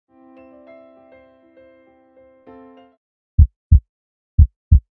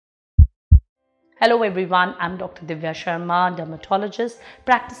Hello everyone, I'm Dr. Divya Sharma, dermatologist,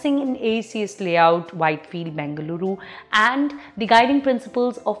 practicing in ACS layout, Whitefield, Bangalore, and the guiding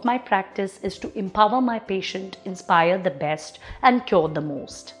principles of my practice is to empower my patient, inspire the best, and cure the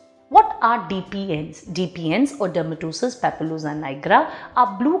most. What are DPNs? DPNs or Dermatosis Papulosa Nigra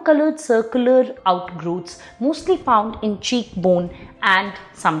are blue-colored circular outgrowths mostly found in cheekbone and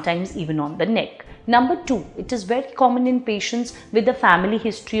sometimes even on the neck. Number 2, it is very common in patients with a family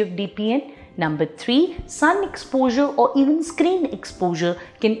history of DPN. Number 3, sun exposure or even screen exposure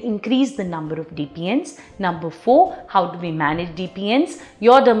can increase the number of DPNs. Number 4, how do we manage DPNs?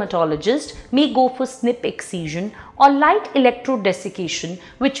 Your dermatologist may go for snip excision or light electrodessication,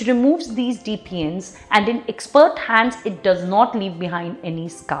 which removes these DPNs, and in expert hands it does not leave behind any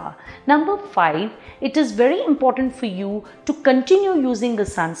scar. Number 5, it is very important for you to continue using a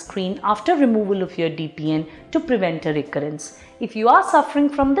sunscreen after removal of your DPN to prevent a recurrence. If you are suffering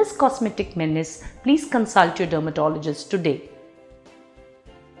from this cosmetic menace, please consult your dermatologist today.